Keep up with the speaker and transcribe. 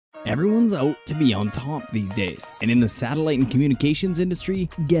Everyone's out to be on top these days, and in the satellite and communications industry,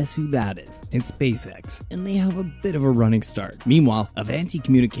 guess who that is? It's SpaceX, and they have a bit of a running start. Meanwhile, Avanti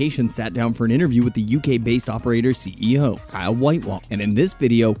Communications sat down for an interview with the UK-based operator CEO, Kyle Whitehill, and in this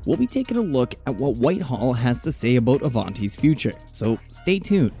video, we'll be taking a look at what Whitehill has to say about Avanti's future. So stay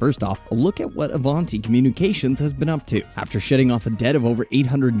tuned. First off, a look at what Avanti Communications has been up to. After shedding off a debt of over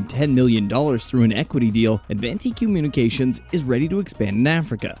 $810 million through an equity deal, Avanti Communications is ready to expand in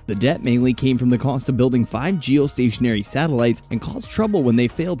Africa. The debt mainly came from the cost of building 5 geostationary satellites and caused trouble when they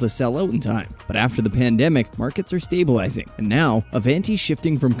failed to sell out in time. But after the pandemic, markets are stabilizing, and now Avanti is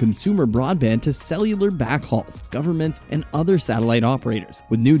shifting from consumer broadband to cellular backhauls, governments, and other satellite operators.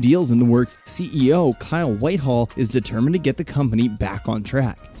 With new deals in the works, CEO Kyle Whitehill is determined to get the company back on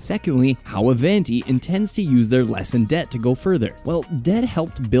track. Secondly, how Avanti intends to use their lessened debt to go further. Well, debt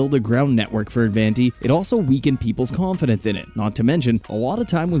helped build a ground network for Avanti. It also weakened people's confidence in it. Not to mention, a lot of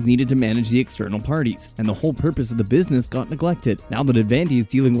time was needed to manage the external parties, and the whole purpose of the business got neglected. Now that Avanti is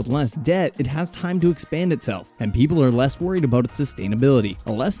dealing with less debt, it has time to expand itself, and people are less worried about its sustainability.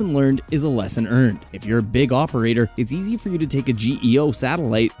 A lesson learned is a lesson earned. If you're a big operator, it's easy for you to take a GEO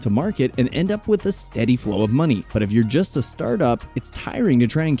satellite to market and end up with a steady flow of money. But if you're just a startup, it's tiring to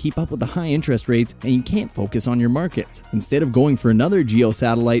try and keep up with the high interest rates, and you can't focus on your markets. Instead of going for another GEO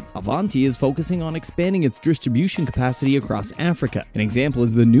satellite, Avanti is focusing on expanding its distribution capacity across Africa. An example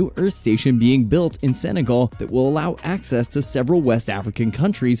is the new Earth station being built in Senegal that will allow access to several West African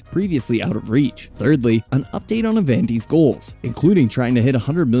countries previously out of reach. Thirdly, an update on Avanti's goals, including trying to hit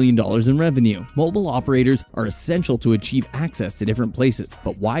 $100 million in revenue. Mobile operators are essential to achieve access to different places,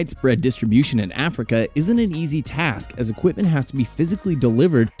 but widespread distribution in Africa isn't an easy task, as equipment has to be physically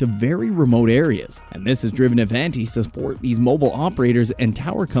delivered to very remote areas. And this has driven Avanti to support these mobile operators and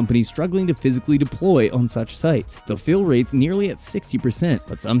tower companies struggling to physically deploy on such sites. The fill rate's nearly at 60%,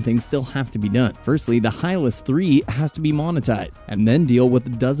 but some things still have to be done. Firstly, the Hylas 3 has to be monetized, and then deal with a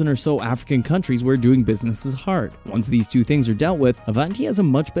dozen or so African countries where doing business is hard. Once these two things are dealt with, Avanti has a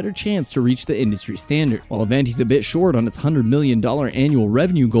much better chance to reach the industry standard. While Avanti's a bit short on its $100 million annual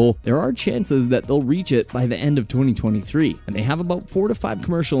revenue goal, there are chances that they'll reach it by the end of 2023, and they have about 4 to 5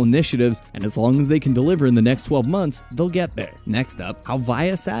 commercial initiatives, and as long as they can deliver in the next 12 months, they'll get there. Next up, how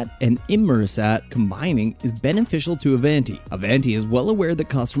Viasat and Inmarsat combining is beneficial to Avanti. Avanti is well aware that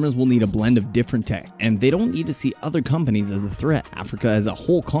customers will need a blend of different tech, and they don't need to see other companies as a threat. Africa as a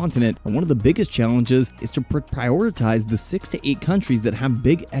whole continent, and one of the biggest challenges is to prioritize the 6 to 8 countries that have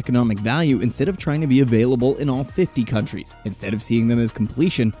big economic value instead of trying to be available in all 50 countries. Instead of seeing them as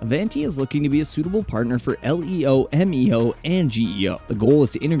completion, Avanti is looking to be a suitable partner for LEO, MEO, and GEO. The goal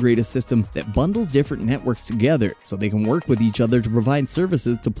is to integrate a system that bundles different networks together so they can work with each other to provide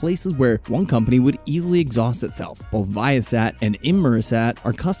services to places where one company would easily exhaust itself. Both Viasat and Inmarsat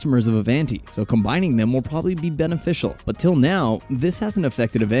are customers of Avanti, so combining them will probably be beneficial. But till now, this hasn't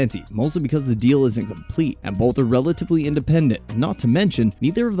affected Avanti, mostly because the deal isn't complete, and both are relatively independent, and not to mention,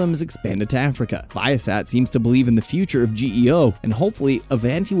 neither of them has expanded to Africa. Viasat seems to believe in the future of GEO, and hopefully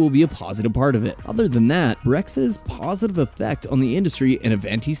Avanti will be a positive part of it. Other than that, Brexit has a positive effect on the industry and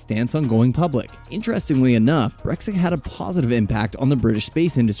Avanti's stance on going public. Interestingly enough, Brexit had a positive impact on the British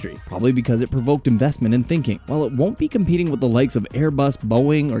space industry, probably because it provoked investment and thinking. While it won't be competing with the likes of Airbus,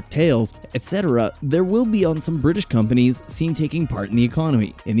 Boeing, or Thales, etc., there will be on some British companies seen taking part in the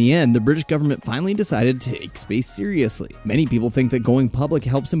economy. In the end, the British government finally decided to take space seriously. Many people think that going public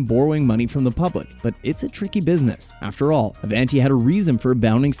helps in borrowing money from the public, but it's a tricky business. After all, Avanti had a reason for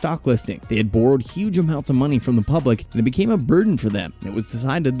abounding stock listing. They had borrowed huge amounts of money from the public, and it became a burden for them. And it was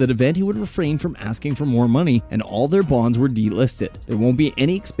decided that Avanti would refrain from asking for more money, and all their bonds were delisted. There won't be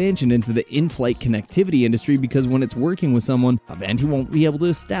any expansion into the in-flight connectivity industry because when it's working with someone, Avanti won't be able to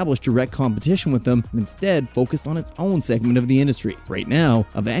establish direct competition with them, and instead focused on its own segment of the industry. Right now,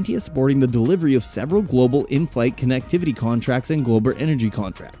 Avanti is supporting the delivery of several global in-flight connectivity contracts and global energy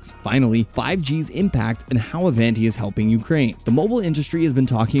contracts. Finally, 5G's impact and how Avanti is helping Ukraine. The mobile industry has been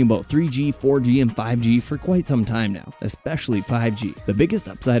talking about 3G, 4G, and 5G for quite some time now, especially 5G. The biggest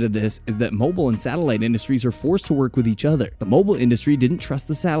upside of this is that mobile and satellite industries are forced to work with each other. The mobile industry didn't trust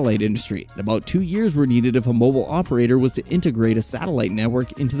the satellite industry, and about 2 years were needed if a mobile operator was to integrate a satellite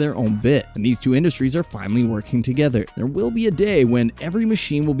network into their own bit, and these two industries are finally working together. There will be a day when every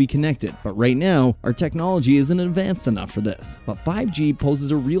machine will be connected, but right now, our technology isn't advanced enough for this. But 5G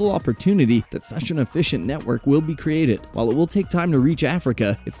poses a real opportunity that such an efficient network will be created. While it will take time to reach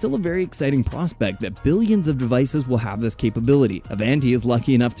Africa, it's still a very exciting prospect that billions of devices will have this capability. Avanti is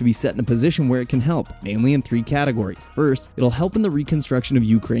lucky enough to be set in a position where it can help, mainly in 3 categories. First, it'll help in the reconstruction of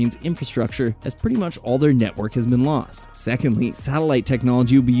Ukraine's infrastructure, as pretty much all their network has been lost. Secondly, satellite satellite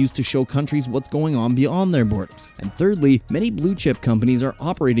technology will be used to show countries what's going on beyond their borders. And thirdly, many blue chip companies are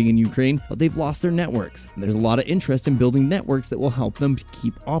operating in Ukraine, but they've lost their networks. And there's a lot of interest in building networks that will help them to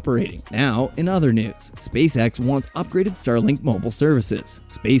keep operating. Now, in other news, SpaceX wants upgraded Starlink mobile services.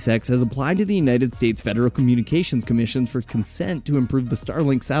 SpaceX has applied to the United States Federal Communications Commission for consent to improve the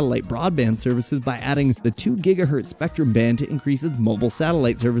Starlink satellite broadband services by adding the 2 GHz spectrum band to increase its mobile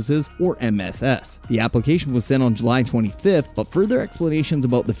satellite services, or MSS. The application was sent on July 25th, but further explanations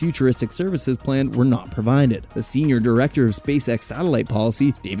about the futuristic services plan were not provided. The senior director of SpaceX satellite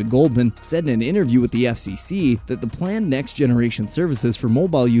policy, David Goldman, said in an interview with the FCC that the planned next-generation services for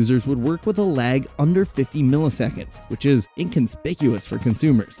mobile users would work with a lag under 50 milliseconds, which is inconspicuous for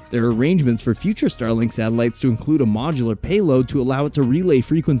consumers. There are arrangements for future Starlink satellites to include a modular payload to allow it to relay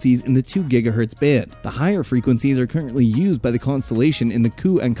frequencies in the 2 GHz band. The higher frequencies are currently used by the constellation in the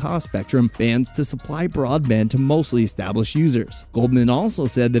Ku and Ka spectrum bands to supply broadband to mostly established users. Goldman also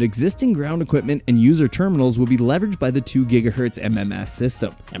said that existing ground equipment and user terminals will be leveraged by the 2 GHz MMS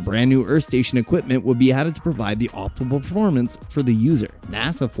system, and brand new Earth station equipment will be added to provide the optimal performance for the user.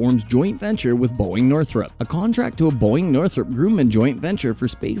 NASA forms joint venture with Boeing Northrop. A contract to a Boeing Northrop Grumman joint venture for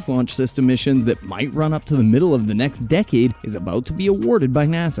space launch system missions that might run up to the middle of the next decade is about to be awarded by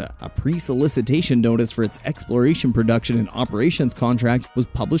NASA. A pre-solicitation notice for its exploration, production, and operations contract was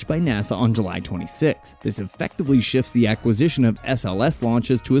published by NASA on July 26. This effectively shifts the acquisition of SLS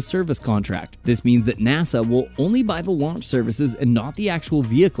launches to a service contract. This means that NASA will only buy the launch services and not the actual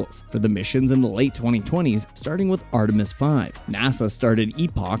vehicles for the missions in the late 2020s, starting with Artemis 5. NASA started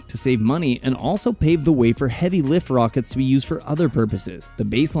Epoch to save money and also paved the way for heavy lift rockets to be used for other purposes. The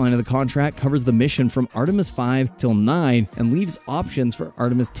baseline of the contract covers the mission from Artemis 5 till 9 and leaves options for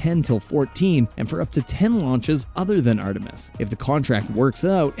Artemis 10 till 14 and for up to 10 launches other than Artemis. If the contract works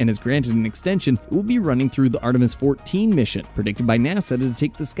out and is granted an extension, it will be running through the Artemis 14 mission, predicted by NASA to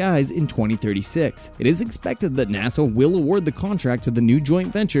take the skies in 2036. It is expected that NASA will award the contract to the new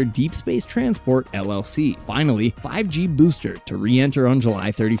joint venture Deep Space Transport LLC. Finally, 5G booster to re-enter on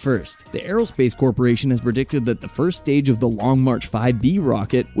July 31st. The Aerospace Corporation has predicted that the first stage of the Long March 5B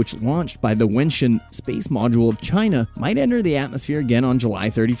rocket, which launched by the Wenshan space module of China, might enter the atmosphere again on July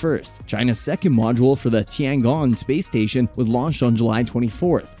 31st. China's second module for the Tiangong space station was launched on July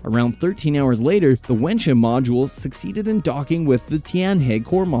 24th. Around 13 hours later, the Wenshan module succeeded in docking with the Tianhe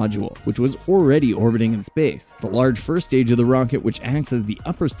core module, which was already orbiting in space. The large first stage of the rocket, which acts as the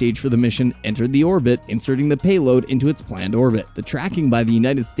upper stage for the mission, entered the orbit, inserting the payload into its planned orbit. The tracking by the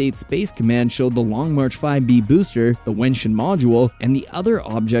United States Space Command showed the Long March 5B booster, the Wenshan module, and the other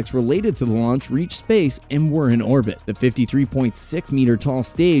objects related to the launch reached space and were in orbit. The 53.6 meter tall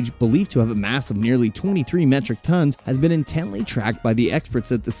stage, believed to have a mass of nearly 23 metric tons, has been intently tracked by the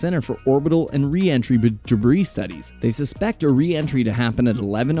experts at the Center for Orbital and Re-entry Debris Studies. They suspect a re-entry to happen at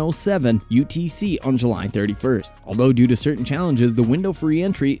 11:07 UTC on July 31st. Although due to certain challenges, the window for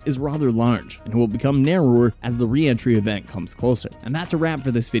re-entry is rather large and will become narrower as the re-entry event comes closer. And that's a wrap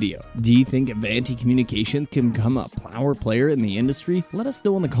for this video. Do you think Avanti Communications can become a power player in the industry? Let us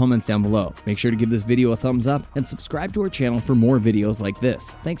know in the comments down below. Make sure to give this video a thumbs up and subscribe to our channel for more videos like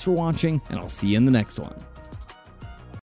this. Thanks for watching, and I'll see you in the next one.